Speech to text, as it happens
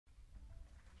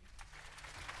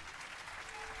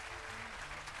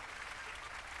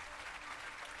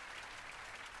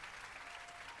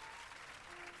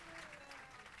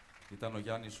Ήταν ο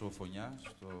Γιάννης ο Φωνιάς,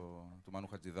 του Μάνου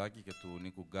Χατζιδάκη και του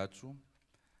Νίκου Γκάτσου.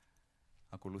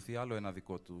 Ακολουθεί άλλο ένα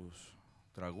δικό τους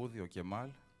τραγούδι, ο ΚΕΜΑΛ,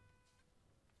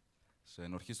 σε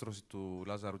ενορχήστρωση του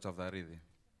Λάζαρου Τσαβδαρίδη.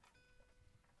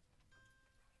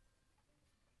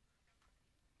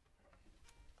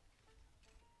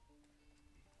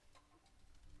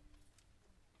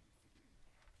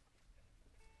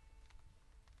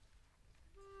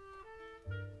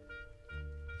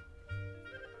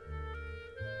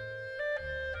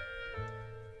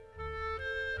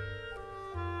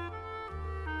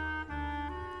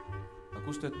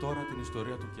 Ακούστε τώρα την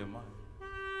ιστορία του ΚΕΜΑΛ,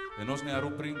 ενός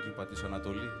νεαρού πρίγκιπα της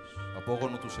Ανατολής,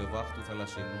 απόγονου του Σεβάχ του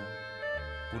Θαλασσινού,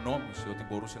 που νόμισε ότι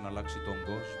μπορούσε να αλλάξει τον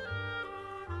κόσμο,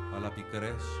 αλλά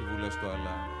πικρές οι βουλές του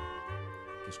Αλά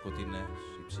και σκοτεινές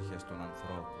οι ψυχές των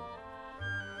ανθρώπων.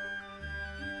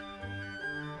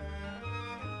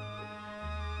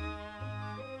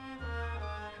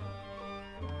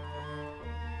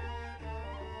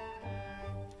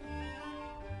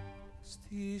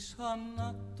 Της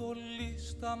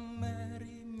Ανατολής τα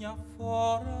μέρη μια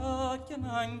φορά κι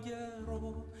έναν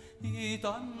καιρό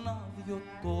ήταν άδειο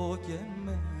το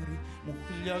κεμέρι,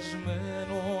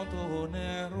 μουχλιασμένο το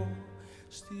νερό.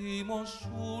 Στη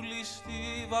Μοσούλη,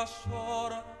 στη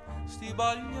Βασόρα, στην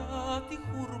παλιά τη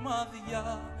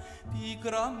χουρμαδιά,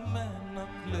 πικραμένα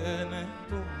κλαίνε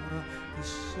τώρα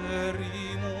της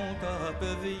ερήμου τα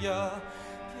παιδιά.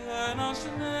 Κι ένας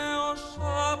νέος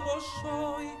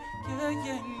αποσώει και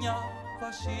γενιά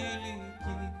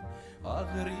βασιλική,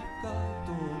 αγρικά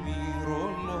το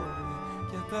μυρολόι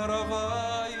και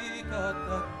τραβάει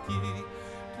κατά εκεί.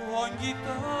 Τον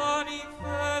κοιτάνει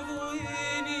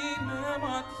φεδουίνι με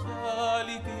ματιά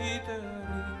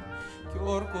λυπητερή, κι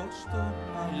όρκος τον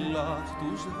Αλλάχ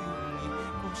τους δίνει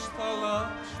πως θα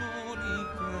αλλάξουν οι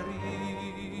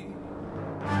καιροί.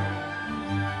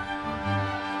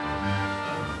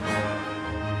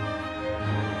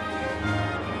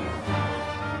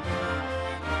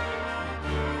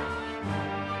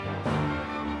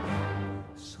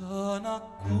 Σαν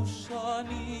ακούσαν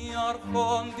οι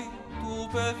αρχόντι του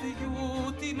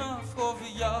παιδιού την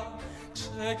αφοβιά,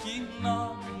 ξεκινά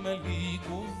με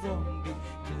λικουδόντι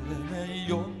και με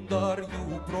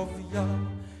λιονταριού προβιά.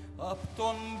 Απ'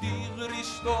 τον Τίγρη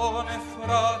στον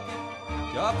Εφράτη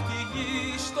κι απ' τη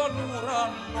γη στον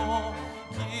ουρανό,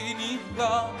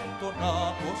 κυνηγάν τον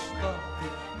αποστάτη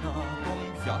να τον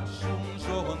πιάσουν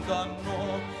ζωντανό.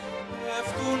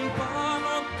 Πέφτουν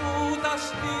πάνω του τα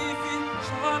στίχοι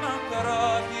σαν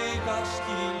ακράτητα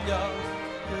σκυλιά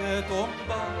και τον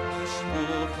πάνε στο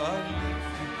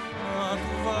χαλίφι να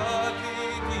του βάλει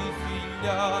τη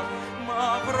φιλιά.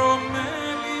 Μαύρο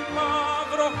μέλι,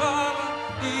 μαύρο γάλα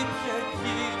ήπιε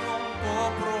εκείνο το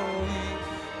πρωί,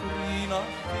 πριν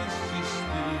αφήσει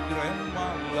στην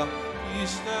κρεμάλα τη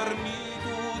στερνή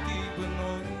του την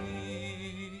πνοή.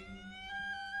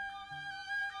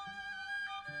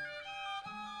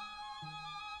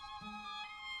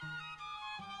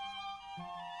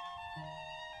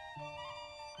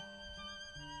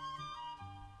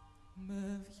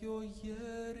 Με δυο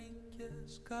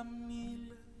γέρικες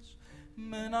καμήλες,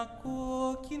 με ένα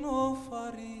κόκκινο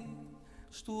φαρί,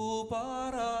 στου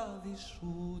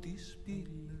παράδεισου τις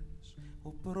πύλες ο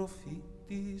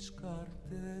προφήτης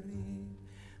καρτερεί.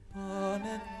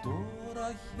 Πάνε τώρα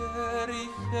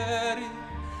χέρι-χέρι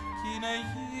κι είναι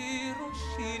γύρω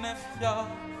συννεφιά,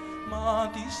 μα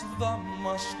της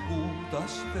Δαμασκού τ'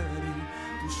 αστέρι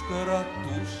τους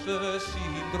κρατούσε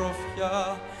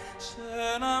συντροφιά. Σ'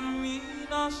 ένα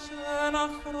μήνα, σ' ένα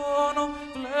χρόνο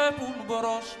βλέπουν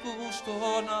μπρος τους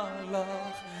τον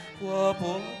Αλλάχ, που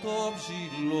από το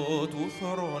ψηλό του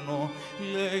θρόνο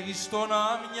λέει στον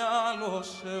αμυαλό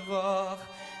Σεβάχ.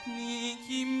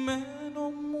 Νικημένο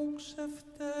μου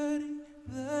ξεφτέρι,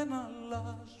 δεν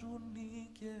αλλάζουν οι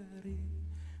καιροί,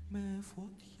 με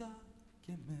φωτιά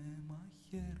και με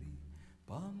μαχαίρι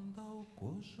πάντα ο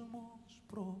κόσμος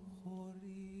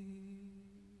προχωρεί.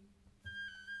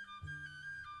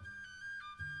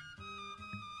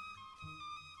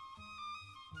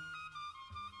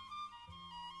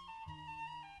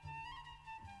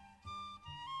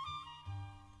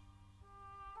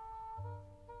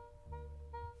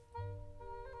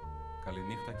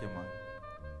 Καληνύχτα ΚΕΜΑΛ.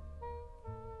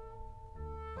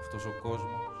 Αυτός ο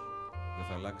κόσμος δεν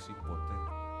θα αλλάξει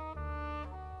ποτέ.